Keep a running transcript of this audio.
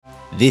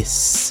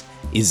This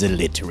is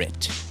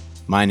Illiterate.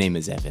 My name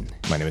is Evan.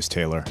 My name is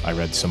Taylor. I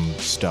read some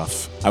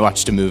stuff. I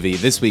watched a movie.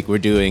 This week we're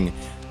doing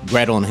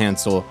Gretel and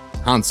Hansel,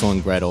 Hansel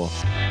and Gretel.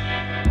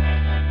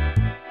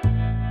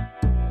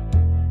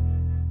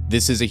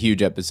 This is a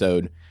huge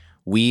episode.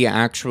 We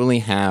actually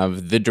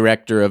have the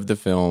director of the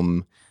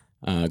film,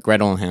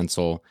 Gretel and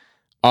Hansel,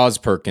 Oz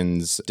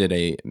Perkins, did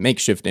a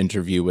makeshift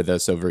interview with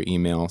us over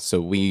email. So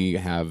we've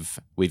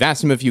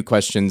asked him a few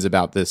questions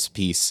about this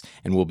piece,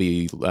 and we'll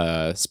be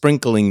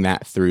sprinkling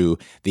that through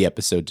the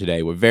episode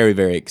today. We're very,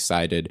 very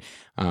excited.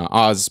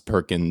 Oz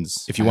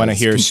Perkins, if you want to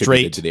hear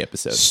straight to the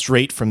episode,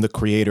 straight from the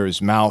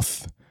creator's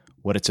mouth,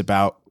 what it's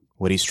about,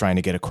 what he's trying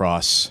to get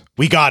across,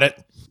 we got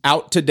it.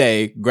 Out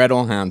today,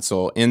 Gretel and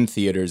Hansel in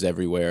theaters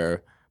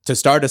everywhere. To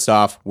start us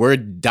off, we're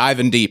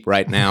diving deep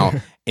right now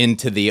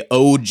into the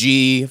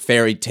OG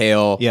fairy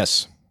tale.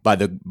 Yes. By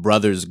the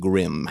Brothers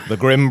Grimm. The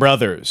Grimm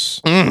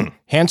brothers.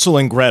 Hansel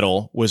and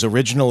Gretel was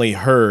originally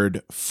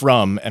heard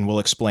from, and we'll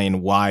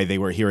explain why they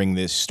were hearing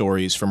these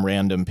stories from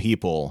random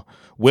people.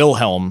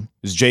 Wilhelm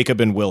is Jacob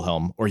and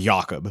Wilhelm, or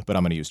Jakob, but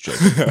I'm going to use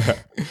Jacob.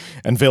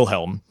 And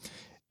Wilhelm,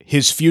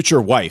 his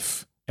future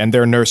wife and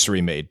their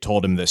nursery maid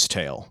told him this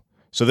tale.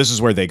 So this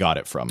is where they got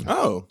it from.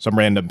 Oh. Some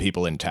random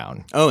people in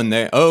town. Oh, and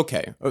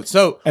okay.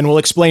 And we'll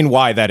explain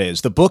why that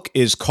is. The book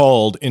is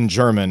called, in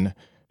German,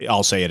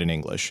 I'll say it in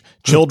English,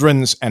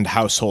 Children's and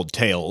Household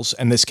Tales,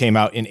 and this came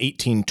out in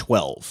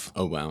 1812.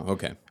 Oh, wow.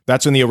 Okay.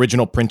 That's when the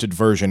original printed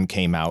version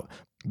came out.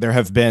 There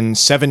have been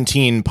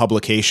 17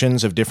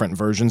 publications of different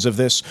versions of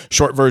this.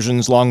 Short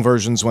versions, long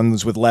versions,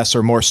 ones with less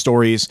or more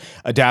stories,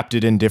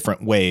 adapted in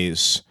different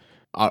ways.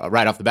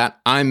 Right off the bat,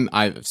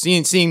 having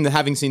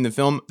seen the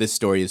film, this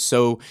story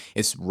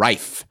it's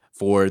rife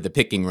for the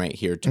picking right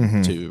here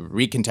to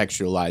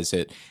recontextualize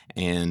it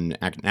and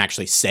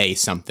actually say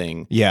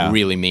something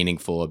really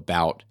meaningful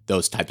about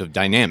those types of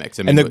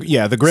dynamics. I mean,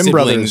 the Grimm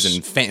brothers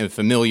and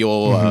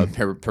familial,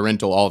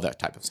 parental, all that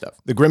type of stuff.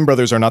 The Grimm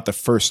brothers are not the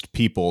first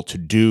people to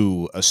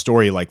do a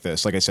story like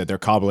this. Like I said, they're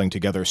cobbling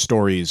together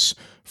stories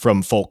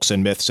from folks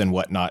and myths and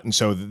whatnot. And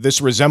so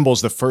this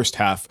resembles the first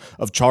half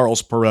of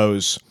Charles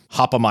Perrault's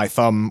Hop o' My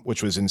Thumb,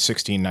 which was in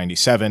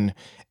 1697,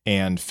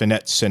 and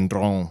Fenêtre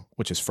Cendrillon,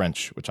 which is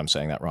French, which I'm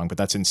saying that wrong, but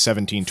that's in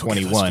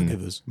 1721.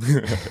 Forgive us.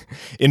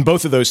 In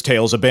both of those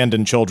tales,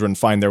 abandoned children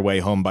find their way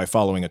home by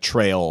following a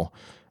trail.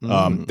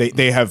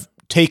 They have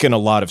taken a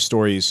lot of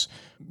stories,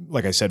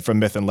 like I said, from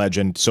myth and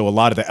legend, so a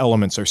lot of the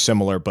elements are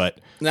similar,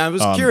 but... Now, I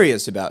was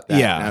curious about that.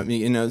 Yeah. I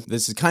mean,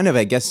 this is kind of,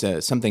 I guess,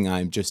 something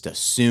I've just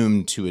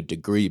assumed to a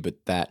degree,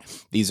 but that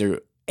these are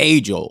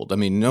age-old. I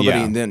mean,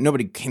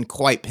 nobody can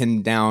quite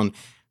pin down...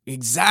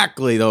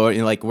 Exactly, though.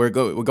 Like we're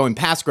going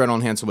past Gretel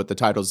and Hansel with the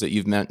titles that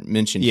you've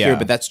mentioned here,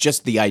 but that's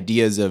just the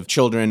ideas of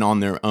children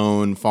on their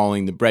own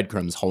following the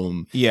breadcrumbs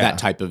home. That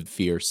type of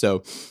fear.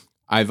 So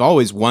I've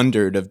always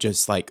wondered of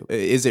just like,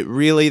 is it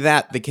really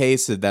the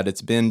case that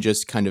it's been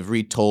just kind of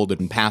retold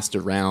and passed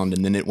around,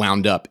 and then it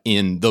wound up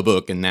in the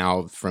book, and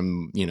now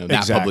from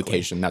that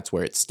publication, that's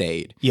where it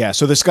stayed. Yeah.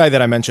 So this guy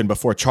that I mentioned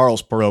before,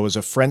 Charles Perrault, was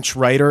a French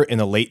writer in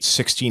the late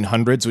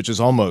 1600s, which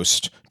is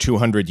almost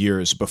 200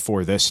 years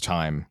before this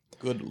time.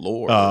 Good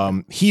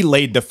Lord. He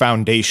laid the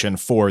foundation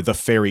for the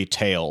fairy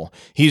tale.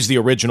 He's the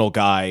original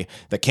guy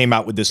that came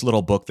out with this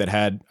little book that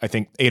had, I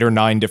think, 8 or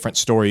 9 different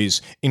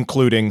stories,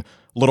 including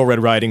Little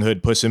Red Riding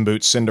Hood, Puss in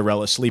Boots,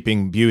 Cinderella,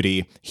 Sleeping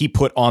Beauty. He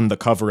put on the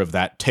cover of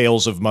that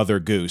Tales of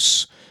Mother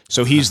Goose.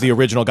 So he's the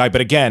original guy.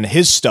 But again,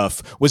 his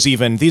stuff was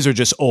these are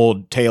just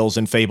old tales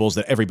and fables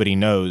that everybody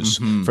knows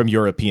from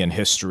European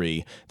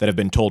history that have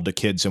been told to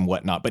kids and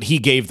whatnot. But he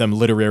gave them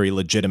literary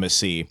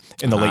legitimacy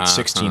in the late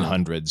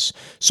 1600s.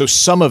 So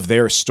some of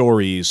their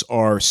stories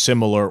are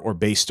similar or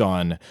based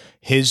on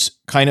his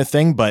kind of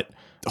thing, but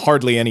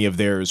hardly any of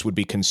theirs would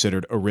be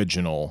considered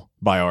original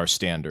by our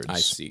standards. I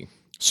see.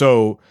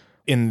 So...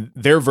 in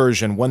their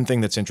version, one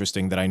thing that's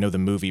interesting that I know the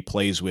movie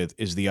plays with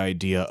is the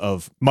idea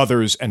of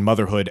mothers and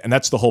motherhood. And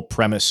that's the whole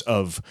premise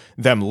of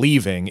them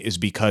leaving, is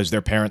because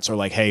their parents are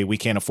like, hey, we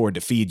can't afford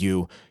to feed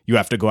you. You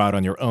have to go out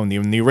on your own.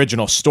 In the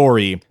original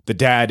story, the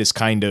dad is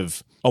kind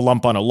of a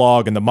lump on a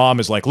log, and the mom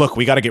is like, look,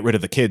 we got to get rid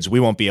of the kids. We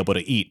won't be able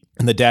to eat.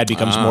 And the dad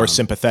becomes more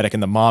sympathetic,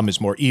 and the mom is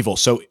more evil.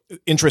 So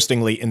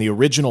interestingly, in the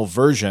original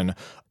version,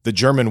 the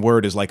German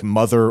word is like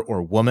mother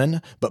or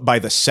woman, but by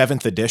the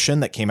 7th edition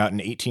that came out in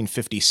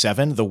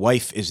 1857, the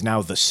wife is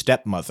now the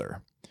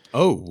stepmother.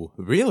 Oh,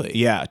 really?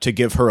 Yeah, to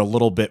give her a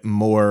little bit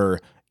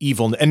more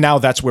evil. And now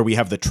that's where we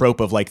have the trope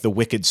of like the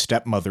wicked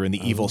stepmother and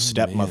the evil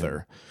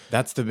stepmother. Man.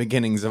 That's the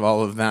beginnings of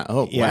all of that.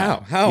 Oh, yeah.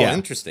 Wow. How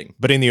interesting.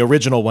 But in the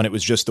original one, it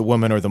was just the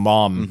woman or the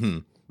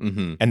mom.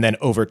 And then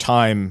over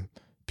time,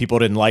 people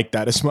didn't like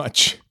that as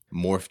much.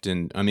 Morphed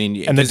in, I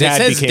mean, and the dad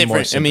became different. more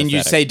I sympathetic. mean,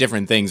 you say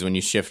different things when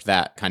you shift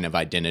that kind of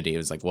identity. It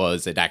was like, well,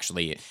 is it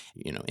actually,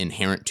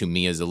 inherent to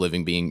me as a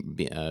living being,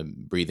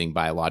 breathing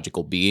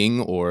biological being,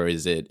 or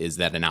is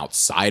that an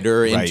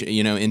outsider, right.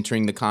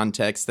 Entering the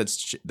context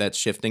that's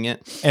shifting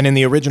it? And in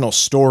the original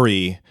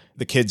story,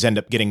 the kids end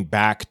up getting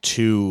back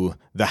to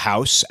the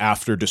house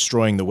after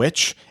destroying the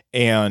witch,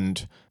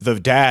 and the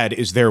dad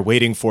is there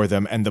waiting for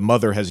them, and the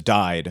mother has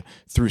died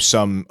through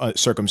some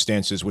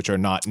circumstances which are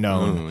not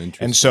known. Oh,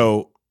 interesting. And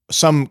so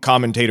some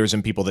commentators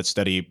and people that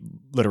study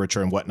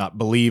literature and whatnot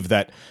believe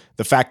that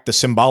the fact that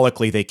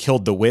symbolically they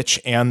killed the witch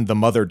and the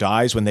mother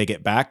dies when they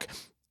get back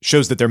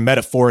shows that they're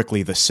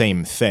metaphorically the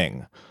same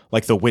thing.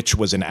 Like the witch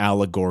was an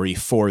allegory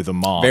for the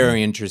mom.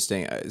 Very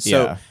interesting.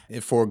 So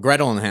for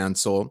Gretel and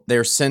Hansel,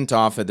 they're sent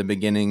off at the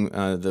beginning.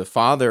 The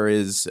father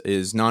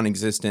is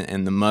non-existent,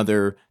 and the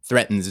mother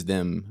threatens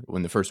them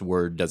when the first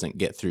word doesn't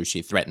get through.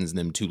 She threatens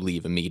them to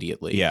leave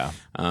immediately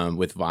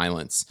with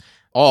violence.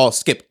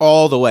 Skip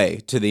all the way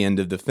to the end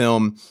of the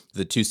film.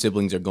 The two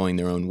siblings are going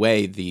their own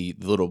way. The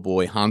little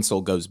boy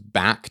Hansel goes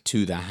back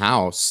to the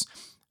house,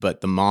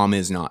 but the mom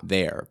is not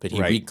there. But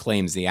he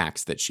reclaims the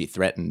axe that she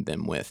threatened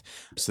them with.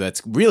 So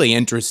that's really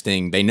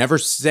interesting. They never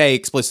say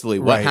explicitly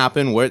what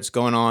happened, what's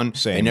going on.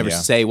 They never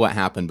say what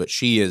happened, but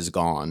she is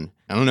gone.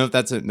 I don't know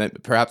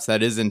if perhaps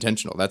that is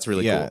intentional. That's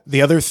really cool.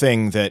 The other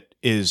thing that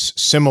is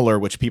similar,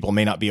 which people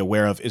may not be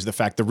aware of, is the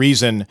fact the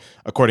reason,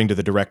 according to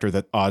the director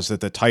that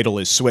the title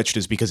is switched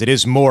is because it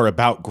is more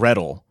about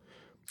Gretel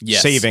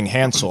saving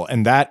Hansel.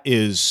 And that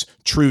is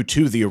true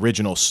to the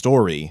original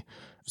story.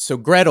 So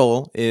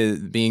Gretel is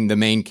being the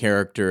main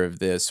character of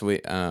this.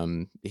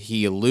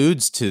 He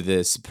alludes to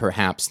this,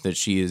 perhaps, that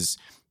she is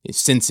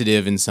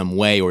sensitive in some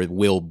way, or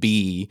will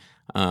be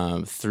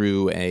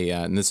through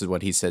and this is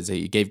what he says,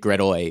 he gave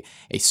Gretel a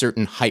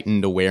certain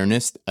heightened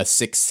awareness, a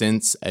sixth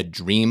sense, a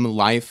dream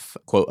life,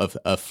 quote, of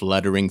a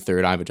fluttering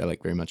third eye, which I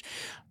like very much.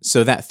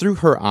 So that through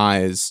her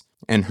eyes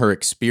and her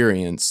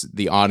experience,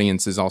 the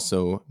audience is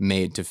also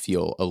made to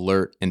feel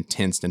alert and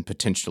tensed and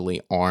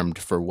potentially armed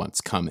for what's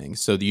coming.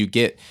 So you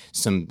get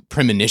some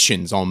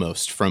premonitions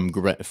almost from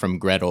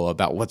Gretel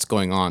about what's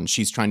going on.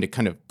 She's trying to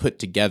kind of put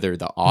together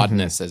the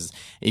oddness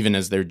even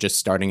as they're just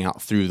starting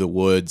out through the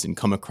woods and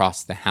come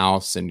across the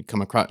house and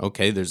come across,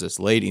 okay, there's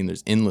this lady and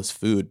there's endless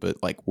food, but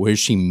like, where's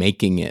she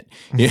making it?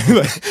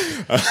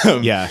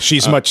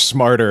 She's much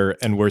smarter,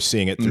 and we're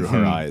seeing it through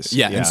her eyes.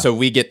 And so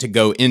we get to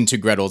go into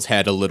Gretel's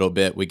head a little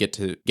bit. We get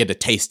to get a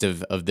taste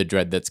of the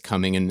dread that's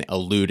coming, and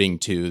alluding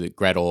to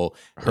Gretel,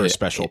 her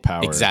special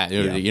power.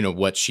 Exactly.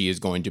 What she is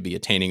going to be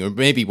attaining, or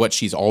maybe what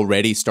she's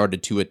already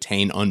started to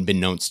attain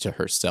unbeknownst to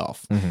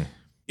herself.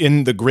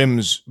 In the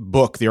Grimm's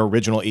book, the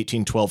original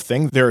 1812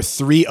 thing, there are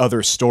 3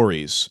 other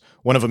stories.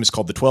 One of them is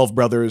called The 12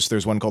 Brothers.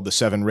 There's one called The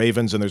 7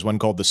 Ravens, and there's one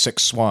called The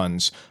 6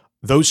 Swans.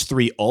 Those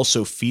 3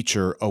 also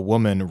feature a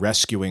woman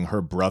rescuing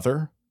her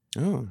brother.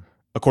 Oh.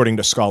 According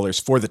to scholars,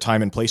 for the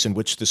time and place in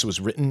which this was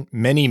written,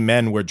 many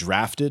men were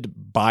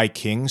drafted by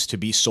kings to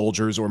be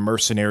soldiers or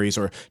mercenaries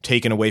or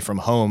taken away from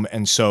home.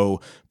 And so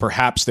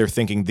perhaps they're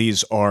thinking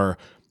these are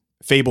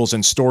fables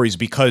and stories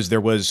because there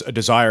was a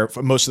desire.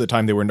 For most of the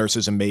time, they were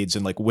nurses and maids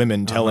and like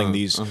women telling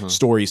these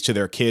stories to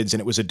their kids.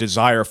 And it was a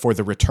desire for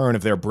the return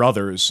of their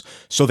brothers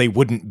so they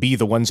wouldn't be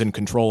the ones in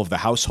control of the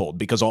household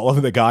because all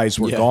of the guys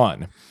were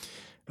gone.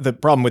 The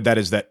problem with that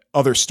is that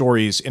other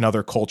stories in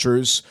other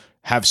cultures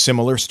have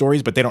similar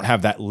stories, but they don't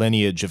have that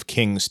lineage of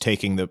kings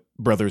taking the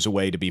brothers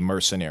away to be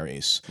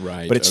mercenaries.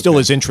 Right. But it still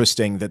is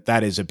interesting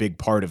that is a big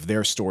part of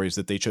their stories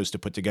that they chose to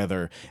put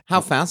together.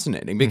 How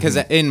fascinating. Because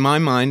in my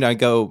mind, I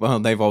go, well,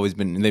 they've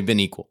been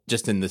equal.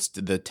 Just in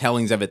the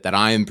tellings of it that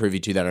I am privy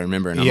to, that I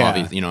remember. And I'm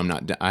obviously,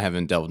 I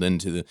haven't delved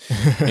into the,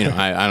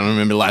 I don't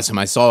remember the last time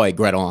I saw a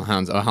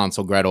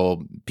Hansel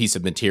Gretel piece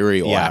of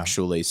material,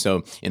 actually.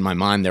 So in my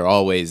mind, they're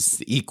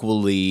always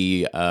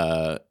equally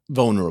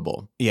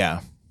vulnerable.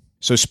 Yeah.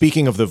 So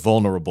speaking of the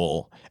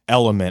vulnerable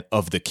element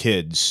of the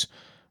kids,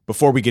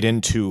 before we get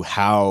into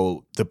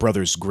how the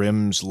Brothers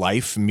Grimm's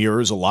life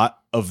mirrors a lot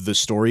of the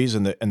stories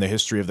and the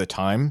history of the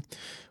time,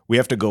 we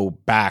have to go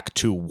back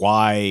to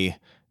why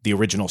the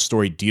original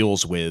story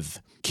deals with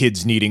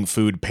kids needing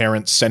food,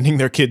 parents sending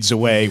their kids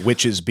away,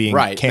 witches being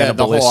cannibalistic.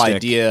 The whole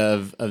idea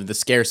of the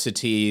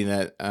scarcity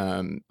that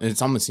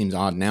it almost seems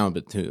odd now,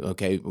 but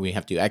we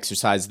have to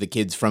exercise the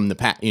kids from the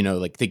past.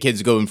 Like the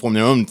kids go and form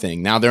their own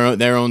thing. Now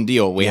their own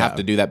deal. We have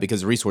to do that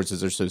because the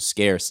resources are so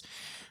scarce.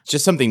 It's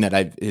just something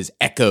that is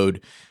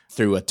echoed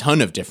through a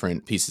ton of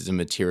different pieces of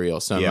material.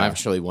 So I'm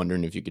actually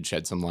wondering if you could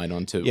shed some light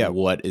onto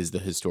what is the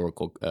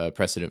historical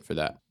precedent for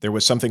that. There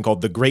was something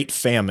called the Great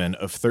Famine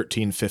of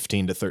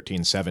 1315 to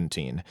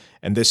 1317,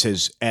 and this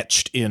has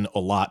etched in a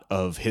lot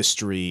of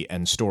history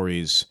and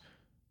stories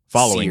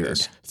following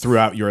this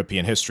throughout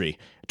European history.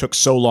 It took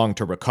so long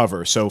to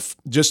recover. So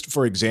just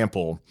for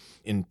example,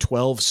 in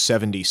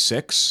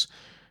 1276,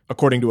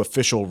 according to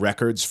official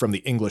records from the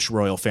English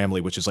royal family,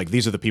 which is like,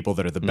 these are the people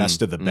that are the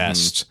best of the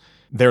best,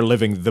 they're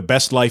living the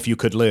best life you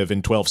could live in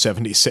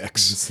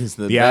 1276. This is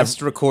the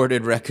best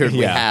recorded record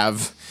we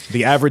have.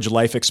 The average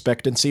life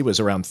expectancy was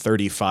around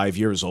 35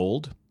 years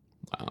old.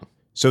 Wow.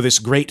 So this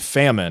great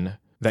famine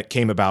that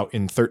came about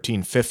in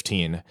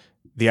 1315,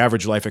 the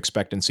average life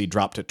expectancy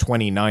dropped to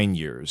 29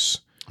 years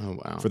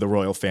for the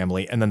royal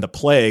family. And then the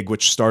plague,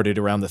 which started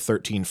around the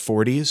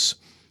 1340s,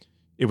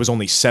 it was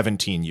only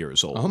 17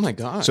 years old. Oh my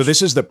gosh. So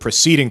this is the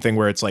preceding thing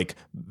where it's like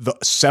the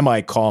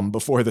semi-calm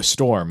before the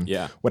storm.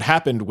 Yeah. What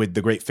happened with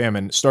the Great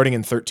Famine, starting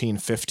in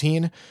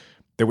 1315,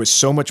 there was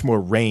so much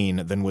more rain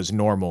than was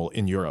normal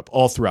in Europe,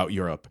 all throughout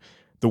Europe.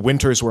 The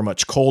winters were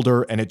much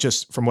colder, and it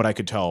just, from what I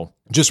could tell,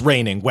 just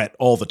raining wet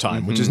all the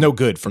time, which is no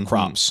good for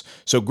crops.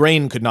 So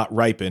grain could not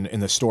ripen in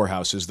the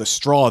storehouses. The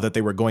straw that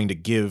they were going to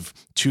give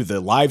to the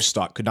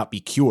livestock could not be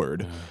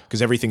cured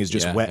because everything is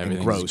just wet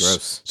and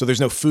gross. So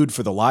there's no food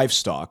for the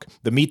livestock.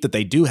 The meat that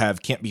they do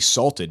have can't be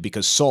salted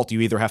because salt you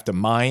either have to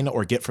mine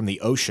or get from the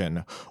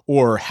ocean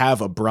or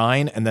have a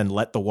brine and then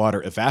let the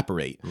water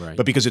evaporate. Right.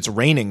 But because it's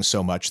raining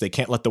so much, they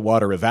can't let the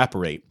water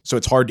evaporate. So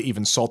it's hard to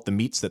even salt the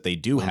meats that they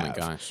do have. Oh my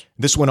gosh.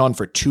 This went on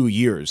for 2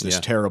 years, this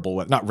terrible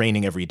weather. Not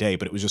raining every day,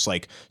 but it was just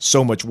like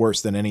so much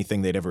worse than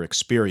anything they'd ever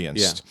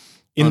experienced.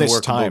 In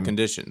this time,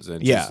 conditions.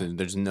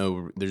 There's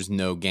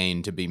no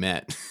gain to be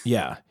met.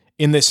 Yeah.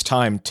 In this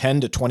time,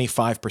 10 to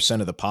 25%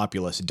 of the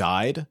populace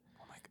died.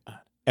 Oh my God.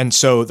 And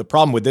so the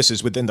problem with this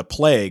is within the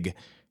plague,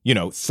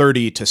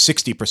 30 to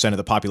 60% of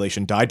the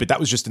population died, but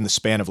that was just in the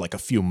span of like a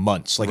few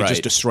months. Like it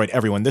just destroyed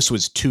everyone. This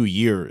was 2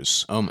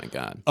 years. Oh my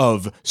God.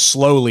 Of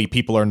slowly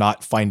people are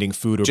not finding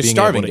food or just being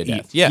starving able to eat.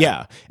 Death. Yeah.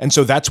 Yeah. And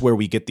so that's where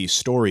we get these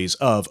stories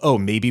of,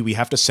 maybe we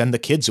have to send the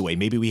kids away.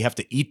 Maybe we have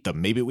to eat them.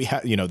 Maybe we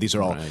have, these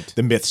are all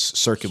the myths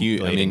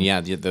circulating.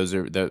 I mean,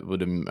 that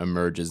would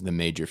emerge as the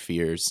major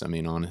fears. I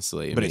mean,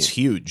 honestly. But it's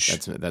huge.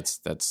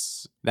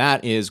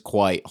 That is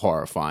quite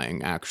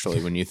horrifying,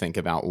 actually, when you think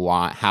about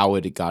how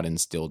it got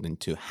instilled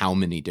into how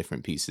many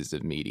different pieces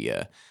of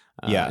media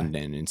and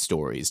then in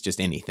stories, just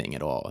anything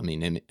at all. I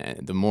mean,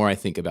 the more I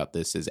think about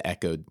this is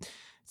echoed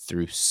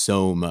through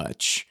so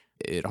much,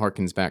 it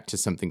harkens back to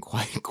something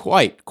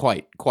quite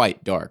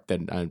dark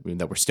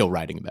that we're still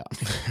writing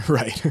about.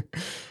 Right.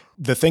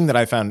 The thing that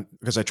I found,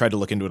 because I tried to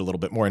look into it a little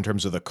bit more in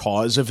terms of the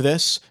cause of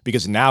this,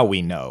 because now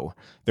we know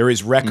there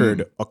is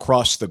record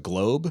across the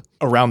globe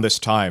around this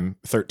time,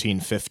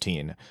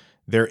 1315.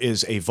 There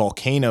is a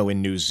volcano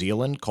in New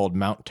Zealand called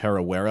Mount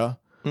Tarawera,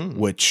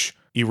 which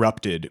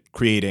erupted,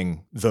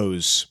 creating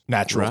those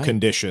natural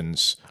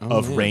conditions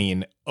of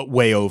rain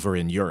way over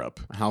in Europe.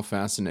 How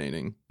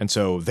fascinating. And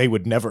so they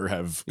would never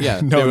have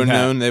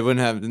known they wouldn't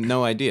have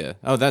no idea.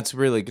 Oh, that's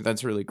really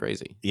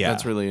crazy. Yeah.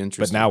 That's really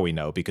interesting. But now we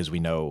know because we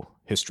know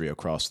history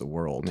across the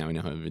world. Now we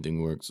know how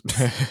everything works.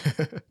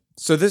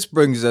 So this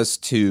brings us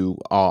to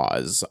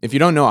Oz. If you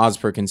don't know Oz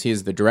Perkins, he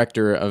is the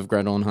director of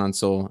Gretel and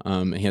Hansel.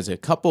 He has a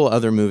couple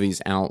other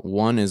movies out.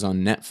 One is on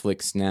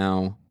Netflix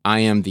now. I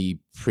Am the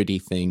Pretty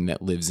Thing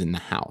That Lives in the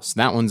House.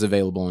 That one's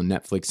available on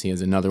Netflix. He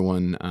has another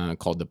one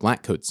called The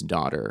Blackcoat's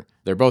Daughter.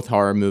 They're both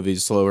horror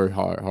movies, slower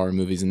horror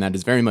movies, and that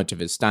is very much of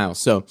his style.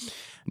 So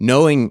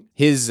knowing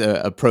his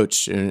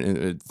approach,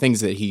 things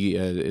that he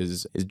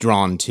is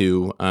drawn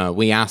to,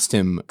 we asked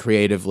him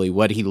creatively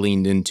what he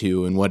leaned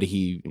into and what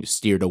he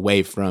steered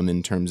away from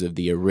in terms of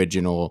the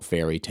original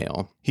fairy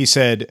tale. He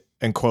said,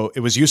 and quote, "It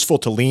was useful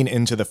to lean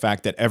into the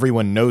fact that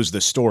everyone knows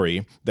the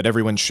story, that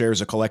everyone shares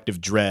a collective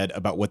dread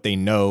about what they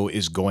know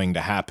is going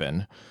to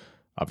happen."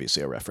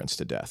 Obviously a reference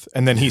to death.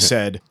 And then he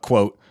said,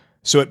 quote,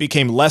 "So it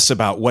became less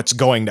about what's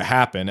going to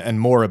happen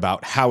and more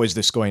about how is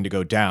this going to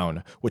go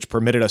down, which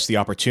permitted us the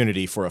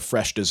opportunity for a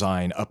fresh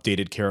design,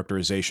 updated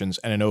characterizations,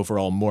 and an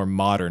overall more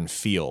modern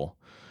feel."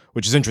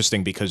 Which is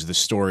interesting because the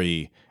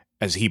story,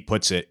 as he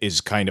puts it, is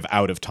kind of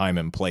out of time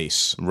and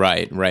place.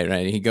 Right.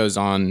 He goes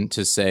on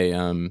to say,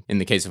 in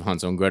the case of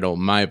Hansel and Gretel,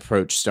 "My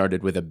approach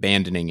started with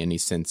abandoning any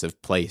sense of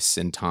place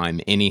and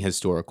time, any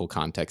historical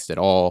context at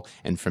all,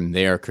 and from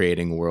there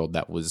creating a world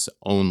that was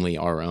only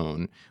our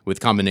own,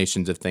 with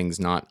combinations of things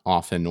not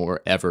often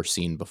or ever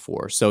seen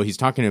before." So he's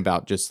talking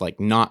about just like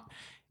not...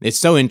 It's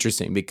so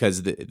interesting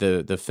because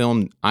the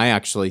film, I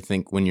actually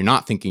think, when you're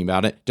not thinking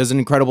about it, does an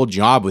incredible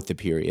job with the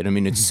period. I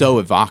mean, it's so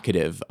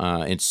evocative.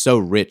 It's so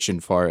rich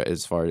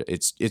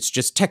it's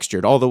just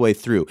textured all the way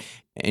through.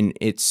 And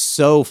it's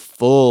so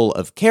full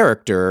of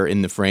character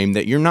in the frame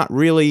that you're not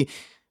really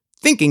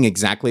thinking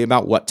exactly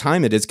about what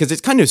time it is, because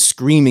it's kind of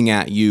screaming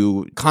at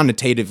you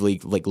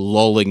connotatively, like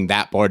lulling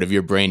that part of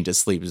your brain to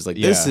sleep. It's like,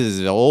 this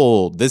is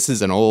old. This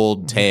is an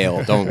old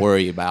tale. Don't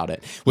worry about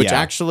it. Which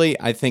actually,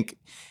 I think...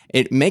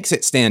 it makes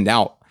it stand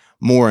out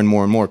more and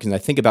more and more, because I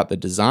think about the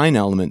design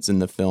elements in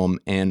the film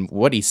and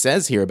what he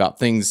says here about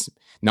things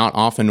not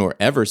often or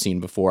ever seen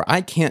before.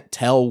 I can't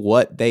tell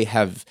what they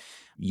have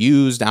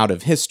used out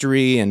of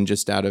history and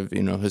just out of,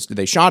 history.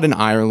 They shot in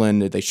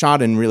Ireland. They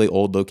shot in really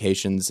old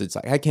locations. It's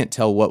like, I can't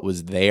tell what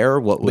was there,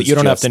 what was. But you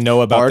don't have to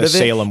know about the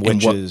Salem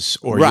witches,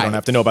 or you don't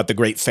have to know about the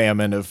Great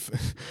Famine of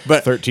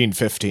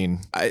 1315.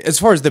 As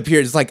far as the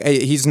period, it's like,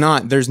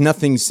 there's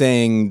nothing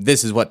saying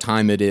this is what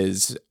time it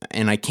is.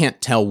 And I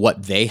can't tell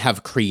what they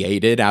have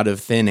created out of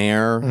thin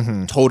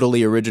air,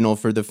 totally original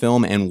for the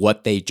film, and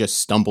what they just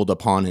stumbled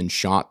upon and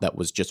shot that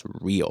was just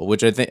real,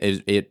 which I think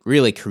it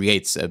really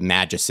creates a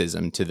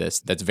magicism to this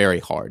that's very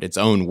hard. Its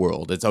own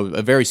world. It's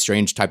a very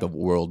strange type of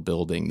world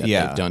building that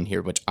they've done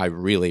here, which I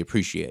really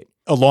appreciate.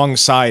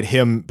 alongside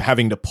him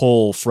having to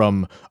pull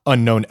from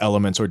unknown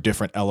elements or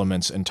different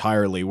elements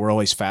entirely, we're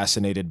always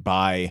fascinated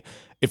by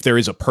if there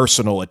is a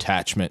personal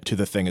attachment to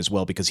the thing as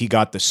well, because he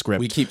got the script.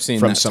 We keep seeing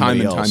from that time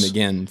and else. time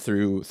again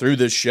through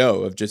this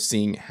show of just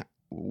seeing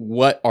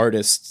what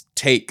artists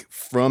take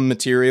from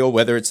material,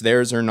 whether it's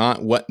theirs or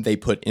not, what they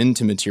put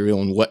into material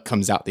and what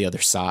comes out the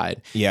other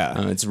side.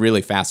 Yeah. It's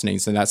really fascinating.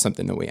 So that's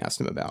something that we asked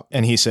him about.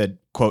 And he said,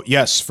 quote,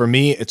 "Yes, for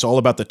me, it's all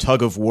about the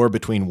tug of war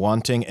between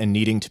wanting and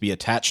needing to be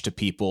attached to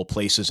people,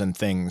 places, and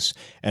things,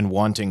 and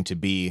wanting to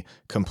be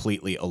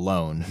completely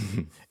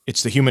alone.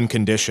 It's the human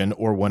condition,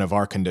 or one of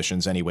our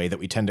conditions anyway, that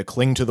we tend to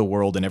cling to the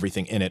world and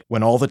everything in it,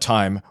 when all the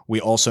time we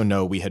also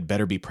know we had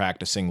better be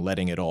practicing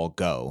letting it all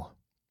go."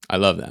 I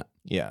love that.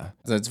 Yeah.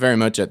 So it's very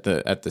much at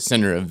the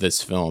center of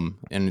this film,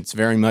 and it's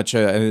very much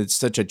it's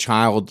such a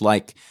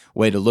childlike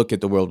way to look at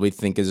the world. We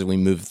think as we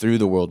move through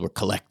the world, we're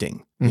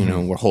collecting, you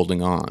know, we're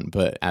holding on.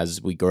 But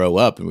as we grow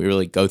up and we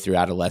really go through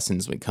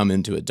adolescence, we come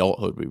into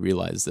adulthood, we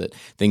realize that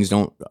things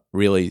don't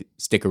really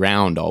stick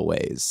around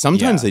always.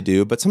 Sometimes they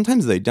do, but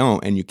sometimes they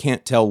don't, and you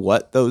can't tell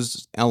what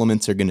those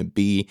elements are going to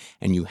be,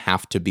 and you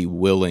have to be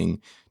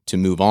willing to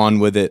move on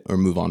with it or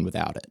move on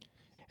without it.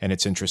 And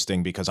it's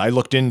interesting because I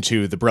looked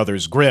into the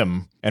Brothers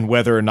Grimm and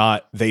whether or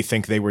not they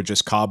think they were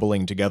just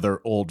cobbling together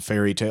old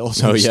fairy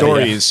tales and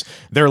stories. Yeah.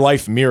 Their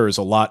life mirrors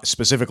a lot,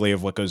 specifically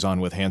of what goes on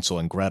with Hansel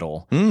and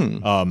Gretel,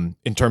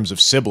 in terms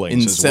of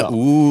siblings as well.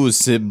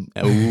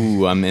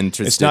 Ooh, I'm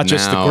interested. It's not now.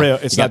 just the Grimm.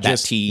 It's you not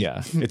just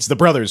it's the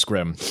Brothers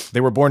Grimm.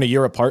 They were born a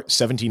year apart,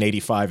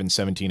 1785 and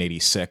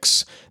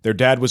 1786. Their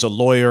dad was a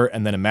lawyer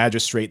and then a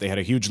magistrate. They had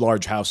a huge,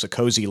 large house, a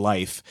cozy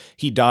life.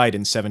 He died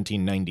in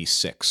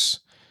 1796.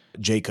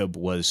 Jacob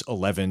was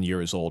 11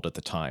 years old at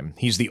the time.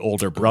 He's the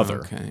older brother.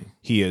 Okay.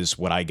 He is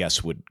what I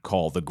guess would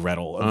call the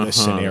Gretel of this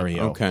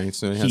scenario. Okay,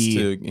 so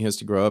he has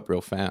to grow up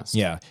real fast.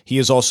 Yeah. He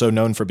is also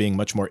known for being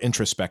much more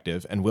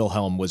introspective, and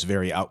Wilhelm was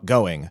very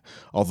outgoing,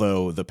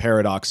 although the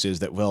paradox is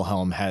that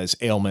Wilhelm has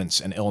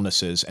ailments and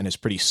illnesses and is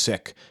pretty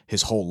sick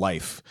his whole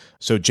life.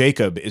 So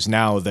Jacob is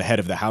now the head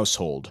of the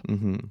household,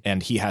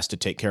 and he has to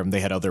take care of them. They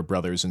had other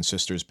brothers and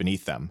sisters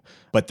beneath them,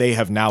 but they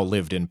have now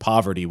lived in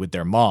poverty with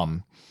their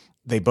mom.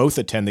 They both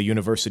attend the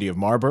University of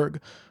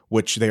Marburg,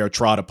 which they are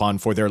trod upon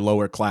for their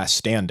lower class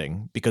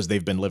standing because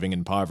they've been living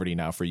in poverty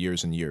now for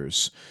years and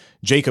years.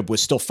 Jacob was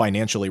still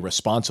financially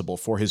responsible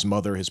for his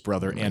mother, his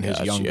brother, and his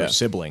younger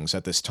siblings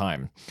at this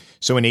time.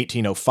 So in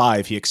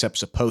 1805, he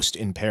accepts a post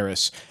in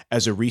Paris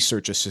as a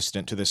research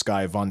assistant to this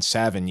guy, von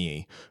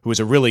Savigny, who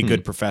is a really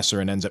good professor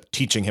and ends up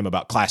teaching him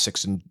about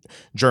classics and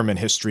German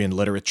history and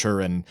literature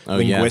and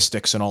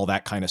linguistics and all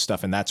that kind of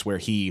stuff. And that's where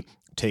he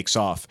takes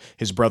off.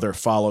 His brother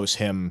follows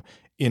him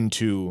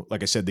into,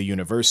 like I said, the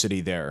university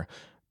there.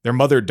 Their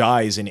mother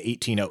dies in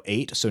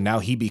 1808, so now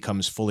he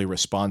becomes fully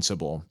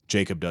responsible,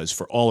 Jacob does,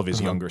 for all of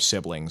his younger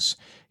siblings.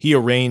 He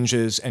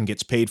arranges and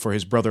gets paid for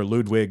his brother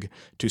Ludwig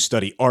to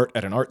study art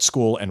at an art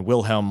school and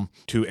Wilhelm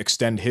to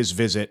extend his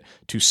visit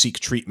to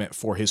seek treatment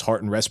for his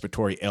heart and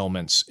respiratory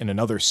ailments in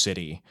another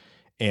city.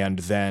 And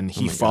then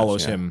he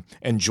follows him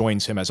and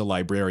joins him as a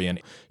librarian.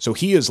 So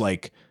he is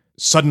like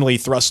suddenly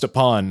thrust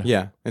upon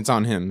it's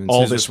on him. It's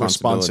all this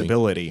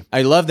responsibility.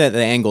 I love that the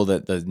angle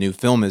that the new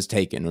film has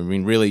taken. I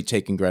mean, really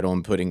taking Gretel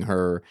and putting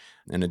her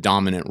in a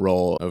dominant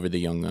role over the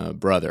young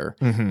brother.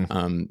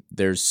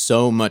 There's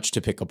so much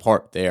to pick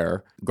apart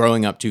there.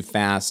 Growing up too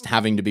fast,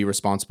 having to be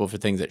responsible for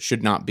things that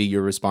should not be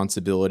your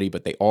responsibility,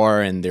 but they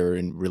are, and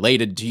they're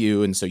related to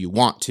you, and so you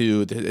want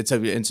to. It's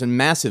a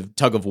massive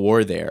tug of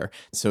war there.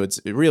 So it's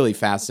really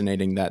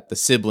fascinating that the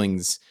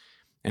siblings,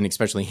 and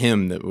especially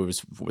him, that was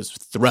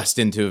thrust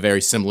into a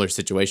very similar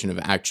situation of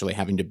actually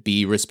having to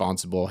be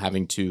responsible,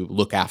 having to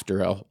look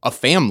after a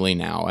family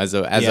now as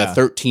a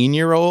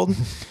 13-year-old.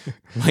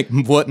 Like,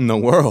 what in the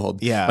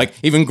world? Yeah. Like,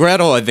 even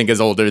Gretel, I think, is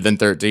older than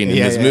 13 in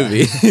this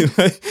movie.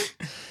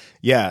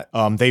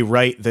 They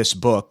write this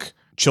book,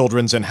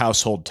 Children's and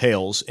Household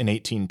Tales, in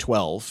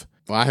 1812.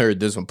 Well, I heard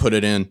this one. Put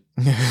it in.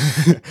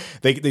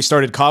 They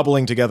started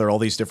cobbling together all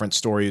these different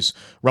stories.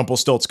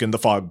 Rumpelstiltskin, the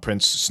Fog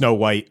Prince, Snow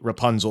White,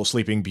 Rapunzel,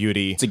 Sleeping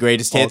Beauty. It's the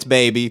greatest hits,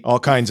 baby. All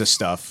kinds of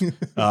stuff.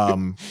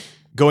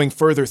 Going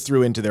further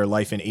through into their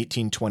life in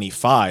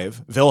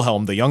 1825,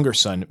 Wilhelm, the younger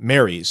son,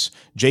 marries.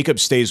 Jacob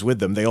stays with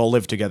them. They all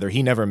live together.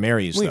 He never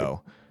marries,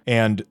 though.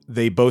 And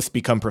they both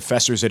become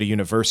professors at a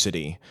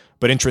university.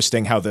 But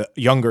interesting how the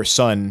younger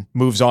son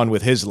moves on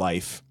with his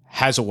life,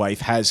 has a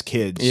wife, has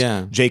kids.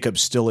 Yeah. Jacob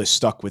still is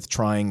stuck with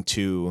trying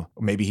to,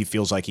 maybe he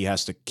feels like he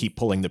has to keep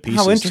pulling the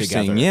pieces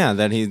together.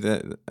 How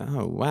interesting,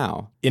 oh,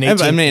 wow.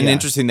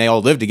 Interesting they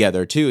all live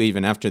together, too,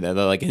 even after that.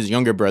 Like, his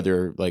younger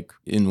brother, like,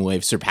 in a way,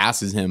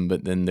 surpasses him,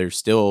 but then they're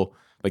still,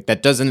 like,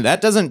 that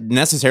doesn't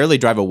necessarily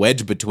drive a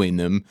wedge between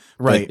them.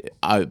 Right.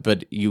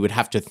 But you would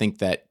have to think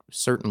that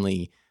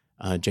certainly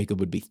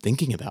Jacob would be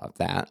thinking about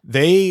that.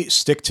 They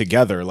stick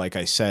together, like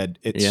I said.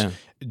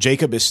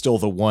 Jacob is still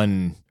the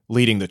one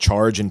leading the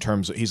charge in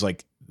terms of, he's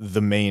like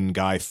the main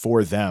guy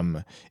for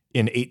them.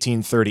 In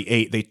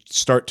 1838, they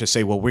start to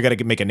say, well, we got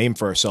to make a name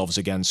for ourselves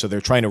again. So they're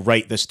trying to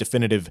write this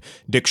definitive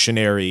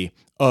dictionary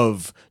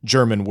of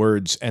German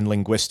words and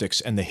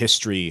linguistics and the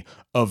history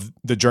of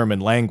the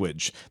German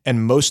language.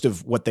 And most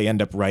of what they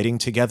end up writing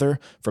together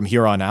from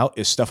here on out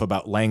is stuff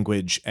about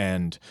language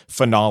and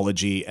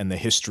phonology and the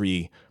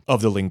history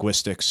of the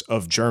linguistics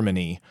of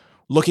Germany.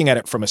 Looking at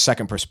it from a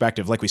second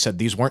perspective, like we said,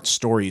 these weren't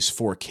stories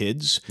for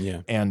kids.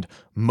 Yeah. And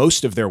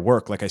most of their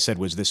work, like I said,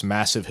 was this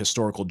massive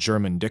historical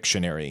German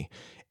dictionary.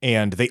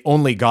 And they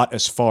only got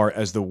as far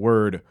as the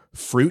word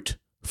Frucht,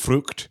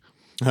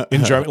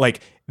 in German.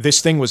 Like, this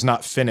thing was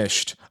not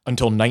finished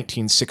until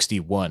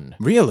 1961.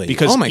 Really?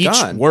 Because my each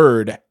God.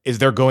 word is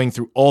they're going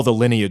through all the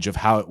lineage of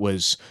how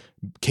it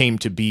came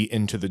to be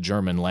into the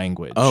German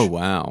language. Oh,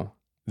 wow.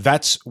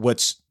 That's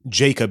what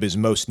Jacob is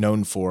most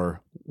known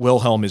for.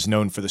 Wilhelm is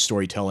known for the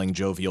storytelling,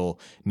 jovial,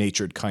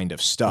 natured kind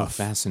of stuff.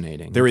 Oh,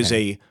 fascinating. There is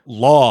a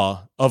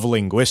law of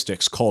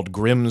linguistics called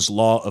Grimm's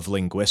Law of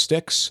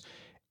Linguistics.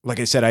 Like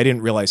I said, I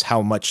didn't realize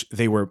how much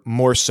they were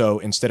more so,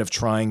 instead of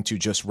trying to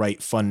just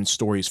write fun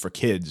stories for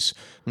kids,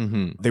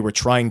 they were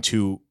trying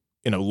to,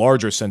 in a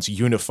larger sense,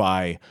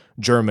 unify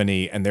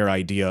Germany and their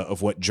idea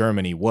of what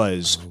Germany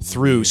was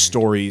through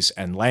stories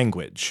and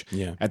language.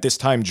 Yeah. At this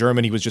time,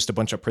 Germany was just a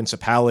bunch of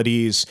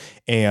principalities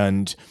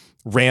and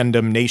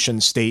random nation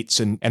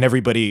states, and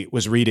everybody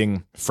was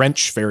reading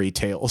French fairy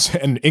tales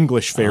and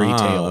English fairy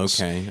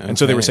tales. Okay. And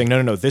so they were saying,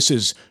 no, this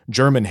is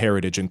German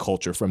heritage and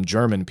culture from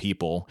German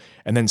people.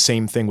 And then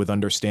same thing with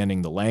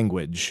understanding the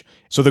language.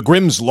 So the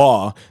Grimm's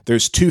Law,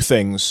 there's two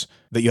things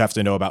that you have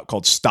to know about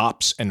called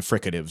stops and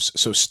fricatives.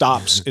 So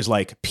stops is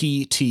like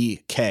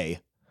PTK.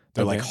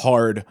 They're like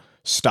hard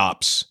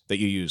stops that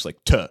you use, like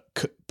t,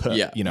 k, p,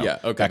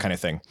 that kind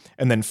of thing.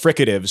 And then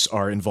fricatives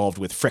are involved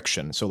with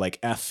friction. So like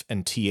F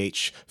and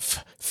TH,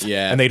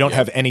 and they don't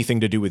have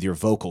anything to do with your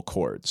vocal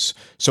cords.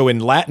 So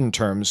in Latin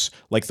terms,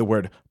 like the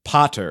word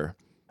pater,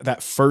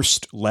 that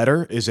first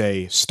letter is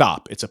a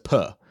stop. It's a P.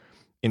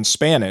 In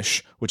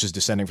Spanish, which is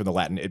descending from the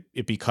Latin,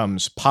 it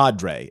becomes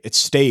padre. It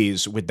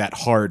stays with that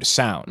hard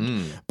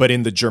sound. But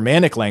in the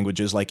Germanic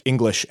languages, like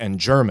English and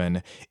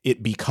German,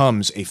 it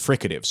becomes a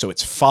fricative. So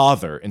it's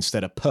father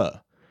instead of P.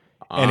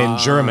 And in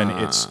German,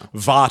 it's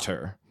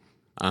Vater,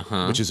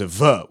 which is a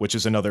V, which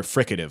is another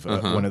fricative,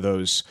 one of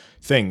those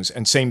things.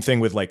 And same thing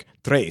with like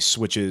tres,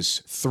 which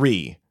is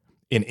three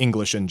in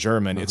English and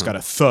German. It's got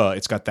a th,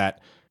 it's got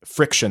that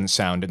friction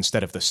sound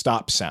instead of the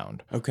stop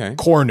sound. Okay.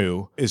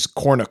 Cornu is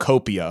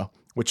cornucopia,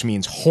 which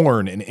means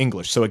horn in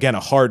English. So again,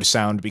 a hard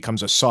sound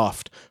becomes a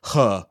soft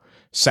h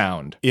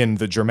sound in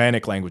the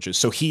Germanic languages.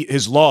 So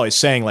his law is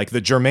saying like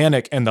the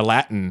Germanic and the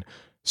Latin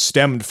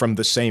stemmed from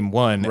the same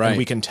one. Right. And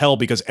we can tell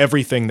because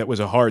everything that was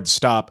a hard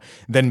stop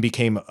then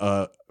became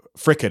a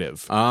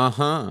fricative.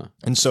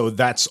 And so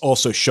that's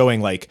also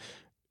showing like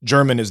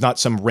German is not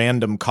some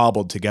random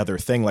cobbled together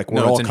thing. Like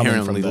we're all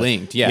coming from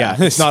linked. Yeah,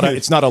 it's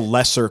not a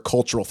lesser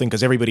cultural thing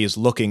because everybody is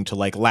looking to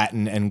like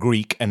Latin and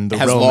Greek and the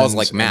Romans. It has laws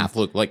like math.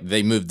 Look, like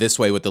they move this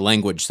way with the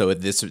language, so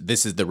this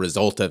is the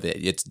result of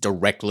it. It's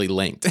directly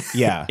linked.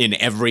 Yeah, in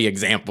every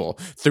example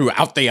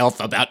throughout the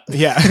alphabet.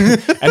 Yeah,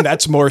 and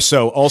that's more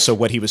so also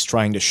what he was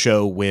trying to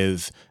show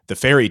with the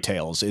fairy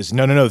tales is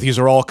no, these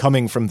are all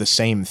coming from the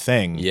same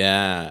thing.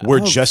 Yeah, we're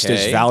just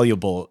as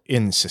valuable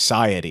in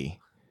society.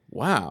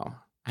 Wow.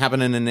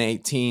 Happening in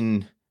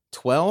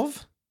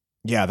 1812?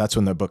 Yeah, that's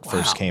when the book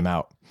first came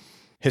out.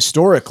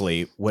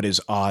 Historically, what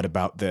is odd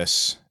about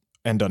this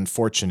and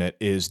unfortunate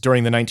is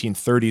during the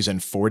 1930s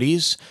and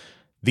 40s,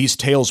 these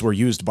tales were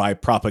used by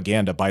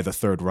propaganda by the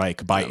Third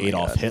Reich, by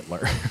Adolf Hitler.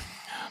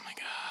 Oh my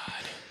God.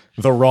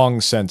 The wrong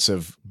sense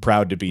of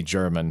proud to be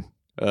German.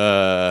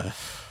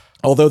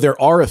 Although there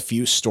are a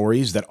few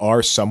stories that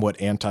are somewhat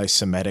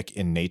anti-Semitic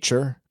in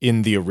nature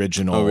in the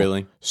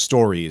original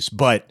stories,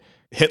 but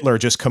Hitler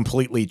just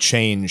completely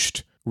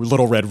changed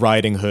Little Red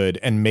Riding Hood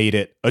and made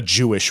it a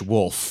Jewish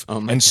wolf.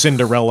 And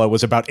Cinderella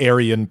was about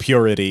Aryan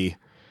purity.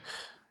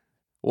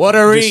 What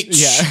a reach!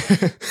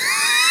 Yeah.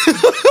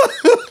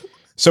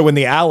 So when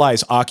the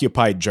Allies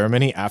occupied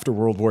Germany after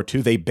World War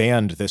II, they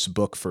banned this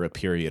book for a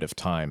period of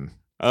time.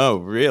 Oh,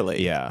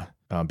 really? Yeah.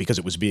 Because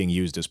it was being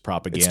used as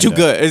propaganda. It's too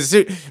good.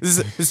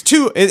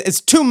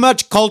 It's too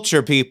much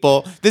culture,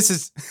 people. This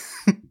is...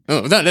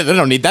 Oh, they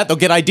don't need that. They'll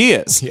get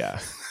ideas. Yeah.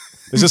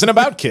 This isn't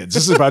about kids.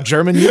 This is about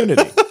German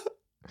unity.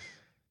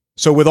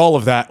 So with all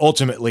of that,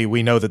 ultimately,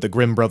 we know that the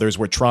Grimm brothers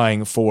were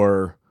trying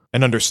for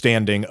an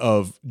understanding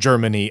of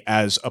Germany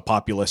as a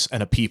populace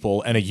and a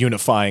people and a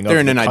unifying of the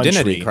country. They're in an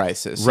identity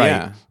crisis. Right.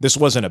 Yeah. This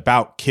wasn't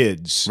about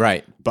kids.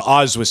 Right. But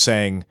Oz was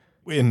saying,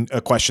 in a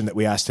question that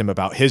we asked him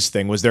about his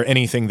thing, was there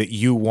anything that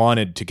you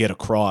wanted to get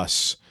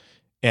across?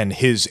 And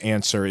his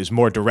answer is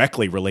more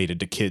directly related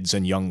to kids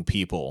and young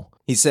people.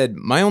 He said,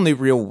 "My only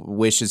real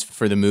wishes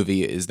for the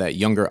movie is that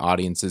younger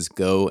audiences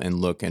go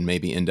and look and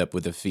maybe end up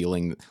with a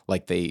feeling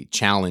like they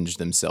challenge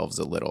themselves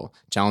a little,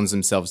 challenge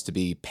themselves to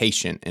be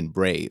patient and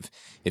brave.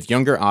 If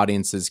younger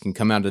audiences can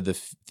come out of the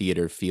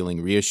theater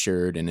feeling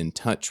reassured and in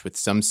touch with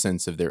some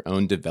sense of their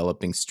own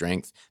developing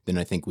strength, then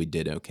I think we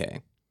did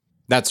okay."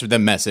 That's the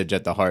message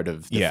at the heart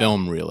of the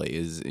film, really,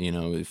 is,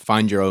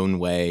 find your own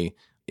way.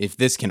 If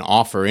this can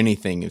offer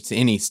anything, it's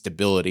any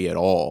stability at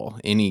all,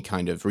 any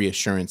kind of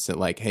reassurance that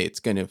like, hey,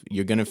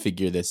 you're gonna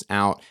figure this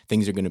out.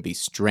 Things are gonna be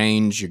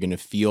strange. You're gonna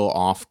feel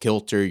off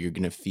kilter. You're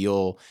gonna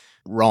feel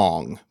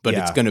wrong, but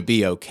it's gonna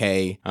be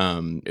okay.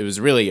 It was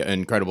really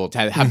incredible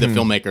to have the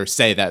filmmaker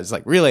say that. It's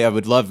like, really, I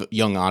would love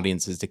young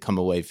audiences to come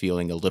away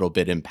feeling a little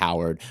bit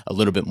empowered, a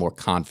little bit more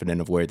confident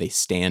of where they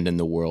stand in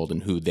the world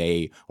and who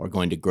they are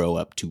going to grow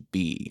up to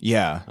be.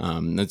 Yeah.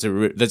 That's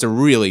a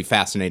really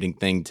fascinating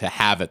thing to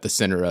have at the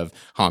center of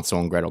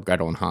Hansel and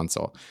Gretel and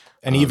Hansel.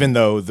 And even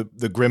though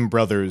the Grimm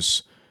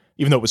brothers,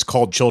 even though it was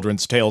called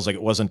children's tales, like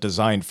it wasn't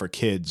designed for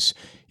kids,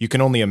 you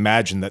can only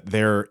imagine that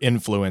their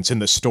influence in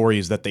the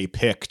stories that they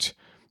picked,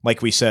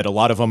 like we said, a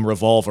lot of them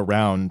revolve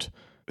around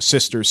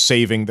sisters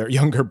saving their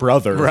younger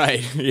brother.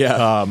 Right.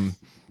 Yeah.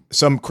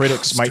 Some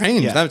critics might.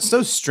 Strange. That's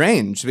so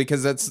strange,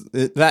 because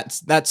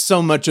that's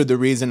so much of the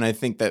reason I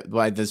think that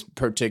why this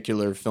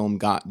particular film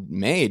got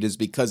made is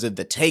because of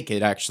the take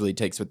it actually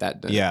takes with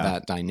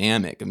that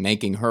dynamic of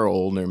making her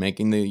older,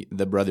 making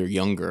the brother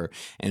younger,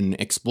 and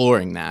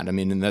exploring that. I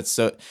mean, and that's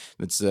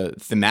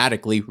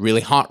thematically really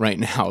hot right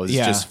now.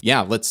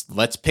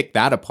 Let's pick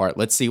that apart.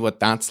 Let's see what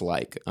that's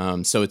like.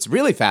 So it's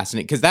really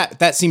fascinating, because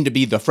that seemed to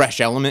be the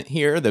fresh element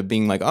here. The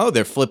being like, oh,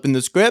 they're flipping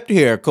the script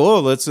here.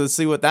 Cool. Let's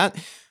see what that.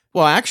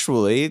 Well,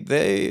 actually,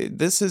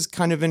 this is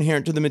kind of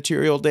inherent to the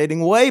material dating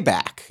way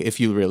back, if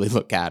you really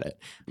look at it.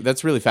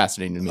 That's really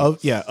fascinating to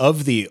me.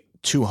 Of the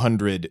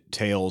 200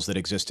 tales that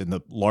exist in the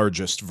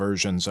largest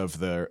versions of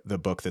the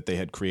book that they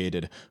had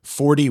created,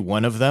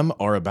 41 of them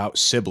are about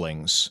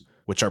siblings,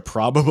 which are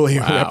probably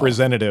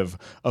representative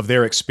of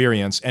their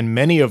experience. And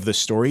many of the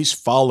stories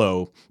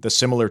follow the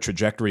similar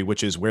trajectory,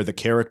 which is where the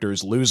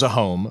characters lose a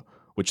home,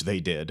 which they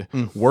did,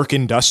 work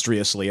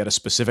industriously at a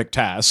specific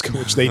task,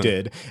 which they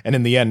did, and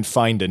in the end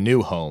find a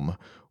new home,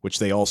 which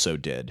they also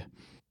did.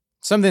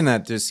 Something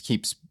that just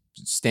keeps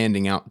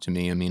standing out to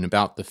me,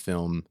 about the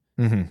film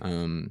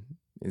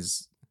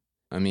is,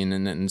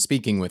 and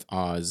speaking with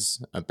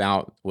Oz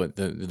about what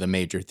the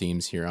major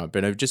themes here are,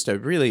 but I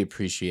really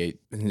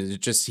appreciate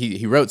just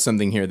he wrote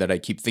something here that I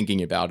keep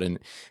thinking about, and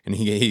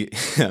he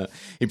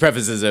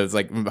prefaces it as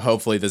like,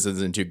 hopefully this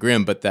isn't too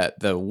grim, but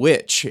that the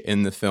witch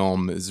in the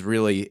film is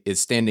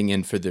standing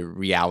in for the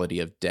reality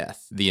of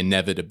death, the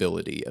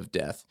inevitability of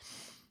death,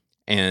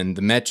 and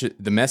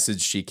the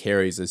message she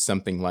carries is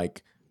something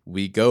like,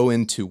 we go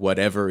into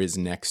whatever is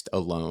next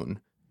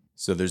alone.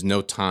 So there's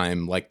no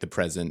time like the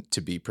present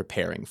to be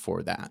preparing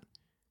for that.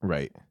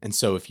 Right. And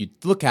so if you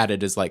look at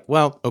it as like,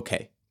 well,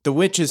 okay, the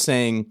witch is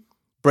saying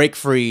break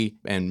free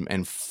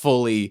and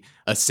fully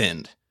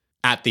ascend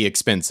at the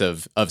expense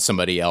of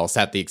somebody else,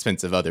 at the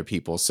expense of other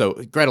people. So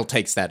Gretel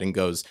takes that and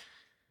goes,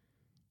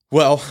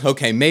 well,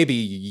 okay, maybe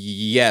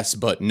yes,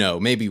 but no.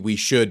 Maybe we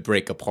should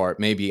break apart.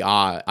 Maybe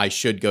I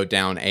should go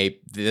down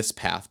this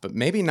path, but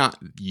maybe not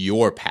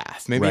your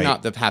path. Maybe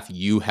not the path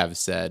you have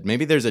said.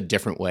 Maybe there's a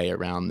different way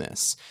around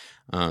this.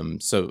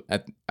 So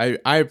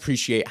I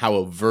appreciate how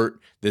overt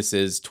this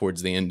is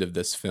towards the end of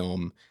this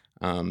film,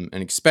 and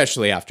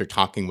especially after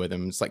talking with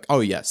him, it's like,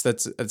 oh yes,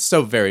 that's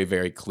so very,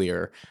 very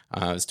clear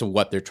as to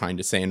what they're trying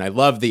to say. And I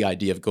love the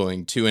idea of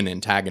going to an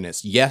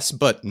antagonist, yes,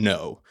 but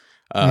no.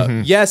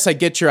 Yes, I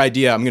get your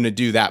idea. I'm going to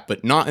do that,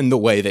 but not in the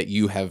way that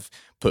you have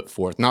put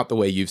forth, not the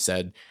way you've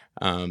said.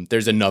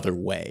 There's another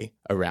way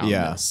around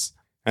this.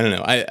 I don't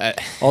know. I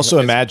also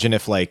imagine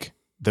if like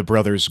the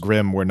Brothers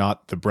Grimm were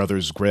not the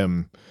Brothers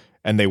Grimm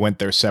and they went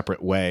their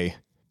separate way.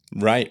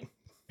 Right.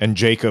 And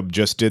Jacob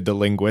just did the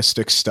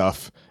linguistic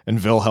stuff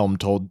and Wilhelm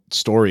told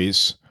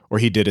stories, or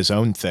he did his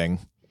own thing,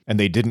 and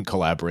they didn't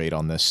collaborate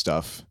on this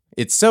stuff.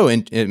 It's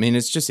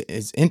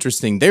it's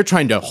interesting. They're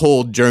trying to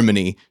hold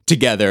Germany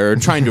together,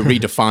 trying to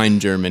redefine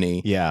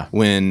Germany. Yeah.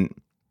 When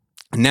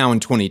now in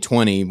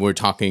 2020, we're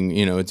talking,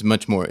 it's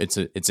much more, it's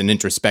an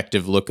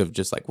introspective look of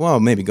just like,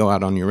 well, maybe go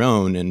out on your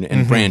own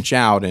and branch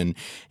out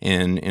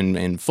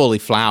and fully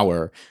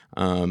flower.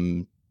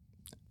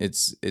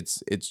 It's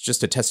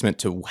just a testament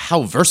to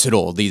how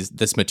versatile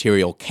this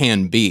material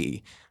can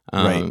be.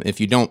 Right. If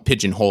you don't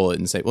pigeonhole it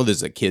and say, well, this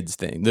is a kid's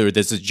thing,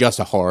 this is just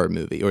a horror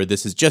movie, or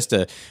this is just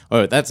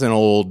that's an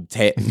old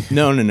tale.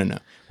 No.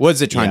 What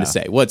is it trying to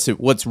say? What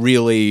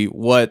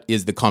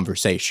is the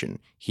conversation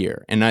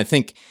here? And I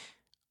think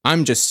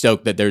I'm just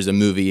stoked that there's a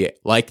movie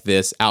like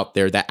this out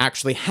there that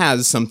actually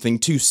has something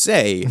to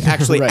say,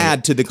 actually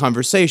add to the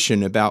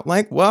conversation about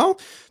like, well,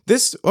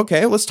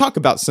 let's talk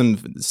about some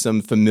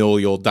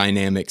familial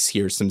dynamics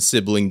here, some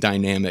sibling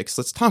dynamics.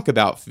 Let's talk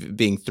about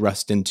being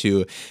thrust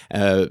into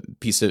a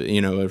piece of,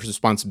 a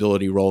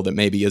responsibility role that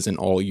maybe isn't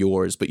all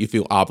yours, but you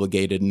feel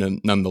obligated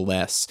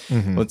nonetheless.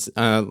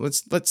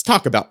 Let's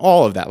talk about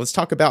all of that. Let's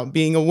talk about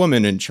being a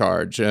woman in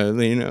charge.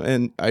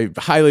 And I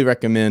highly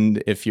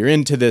recommend, if you're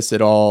into this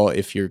at all,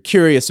 if you're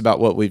curious about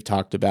what we've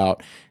talked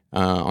about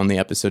on the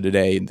episode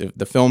today.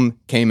 The film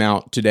came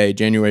out today,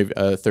 January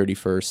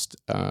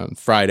 31st,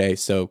 Friday.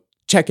 So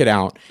check it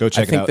out. Go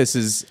check it out.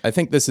 I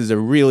think this is a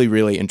really,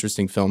 really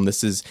interesting film.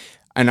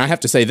 And I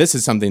have to say, this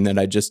is something that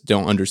I just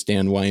don't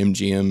understand why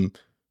MGM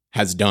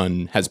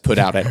has put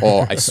out at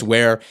all. I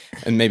swear,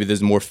 and maybe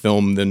there's more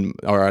film than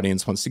our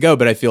audience wants to go,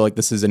 but I feel like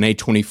this is an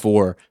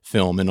A24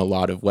 film in a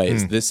lot of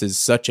ways. This is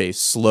such a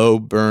slow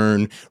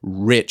burn,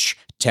 rich,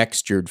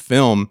 textured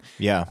film.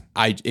 Yeah.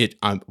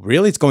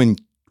 It's going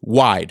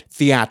wide,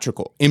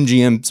 theatrical.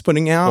 MGM's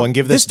putting out. Well, and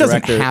give this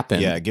doesn't director, happen.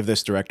 Yeah, give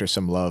this director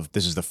some love.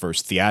 This is the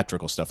first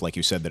theatrical stuff, like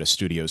you said, that a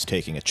studio's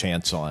taking a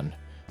chance on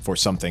for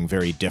something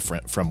very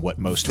different from what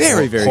most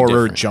very horror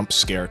different. Jump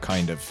scare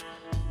kind of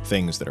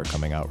things that are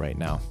coming out right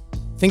now.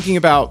 Thinking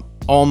about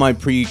all my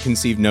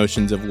preconceived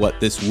notions of what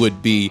this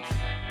would be,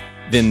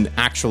 then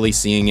actually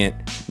seeing it,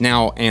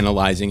 now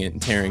analyzing it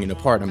and tearing it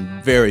apart,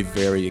 I'm very,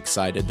 very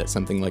excited that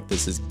something like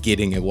this is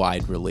getting a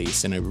wide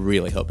release, and I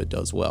really hope it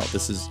does well.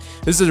 This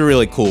is a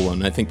really cool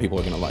one. I think people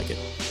are going to like it.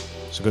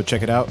 So go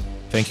check it out.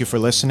 Thank you for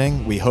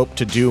listening. We hope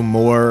to do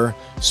more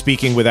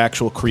speaking with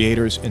actual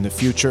creators in the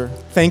future.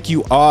 Thank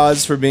you,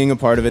 Oz, for being a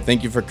part of it.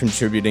 Thank you for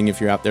contributing if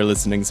you're out there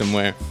listening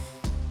somewhere.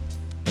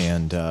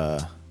 And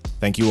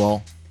thank you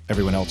all,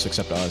 everyone else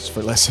except Oz,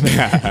 for listening.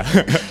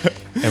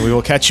 And we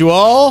will catch you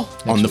all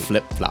on the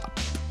flip-flop.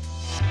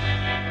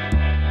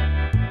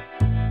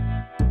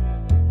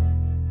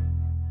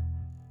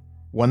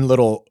 One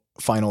little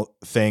final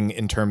thing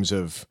in terms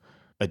of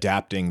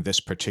adapting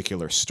this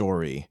particular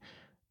story.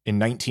 In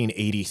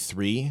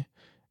 1983,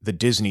 the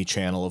Disney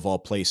Channel, of all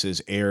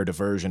places, aired a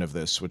version of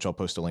this, which I'll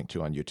post a link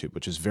to on YouTube,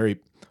 which is very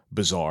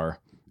bizarre.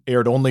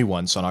 Aired only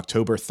once on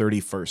October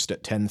 31st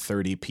at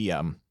 10:30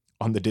 p.m.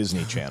 on the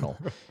Disney Channel.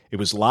 It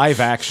was live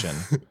action,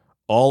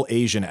 all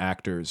Asian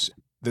actors.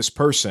 This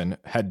person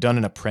had done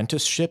an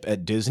apprenticeship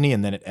at Disney,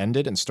 and then it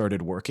ended and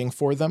started working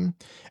for them,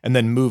 and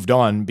then moved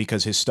on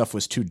because his stuff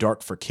was too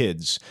dark for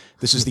kids.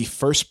 This is the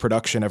first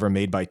production ever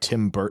made by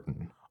Tim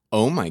Burton.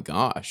 Oh my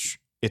gosh.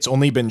 It's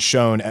only been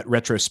shown at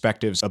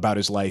retrospectives about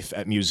his life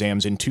at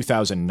museums in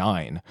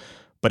 2009,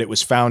 but it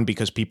was found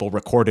because people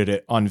recorded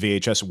it on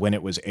VHS when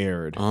it was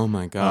aired. Oh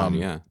my God,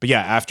 yeah. But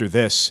yeah, after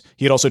this,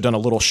 he had also done a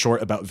little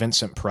short about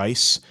Vincent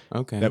Price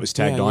that was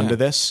tagged onto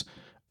this,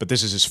 but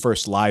this is his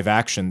first live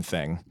action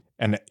thing.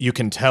 And you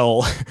can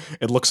tell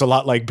it looks a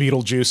lot like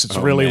Beetlejuice. It's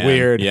really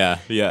weird. Yeah.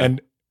 And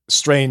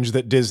strange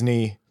that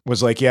Disney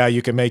was like, yeah,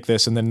 you can make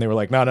this. And then they were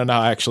like, no,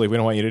 actually, we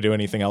don't want you to do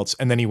anything else.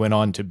 And then he went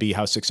on to be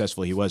how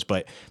successful he was.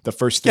 But the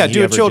first thing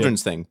do a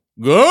children's thing.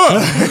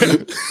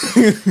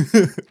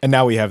 And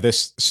now we have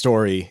this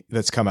story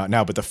that's come out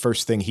now. But the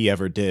first thing he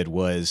ever did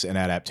was an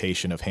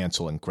adaptation of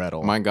Hansel and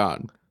Gretel. My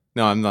God.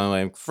 No, I'm not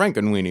like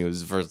Frankenweenie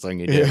was the first thing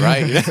he did,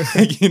 right?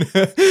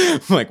 I'm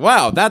like,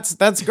 wow,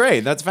 that's great.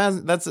 That's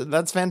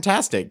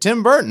fantastic.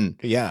 Tim Burton.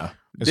 Yeah.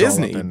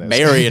 Disney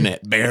burying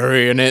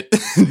it.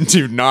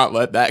 Do not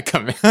let that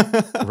come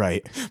out.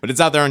 Right. But it's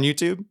out there on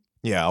YouTube.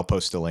 Yeah, I'll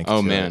post a link.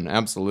 Oh man,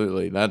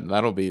 absolutely.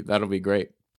 That'll be great.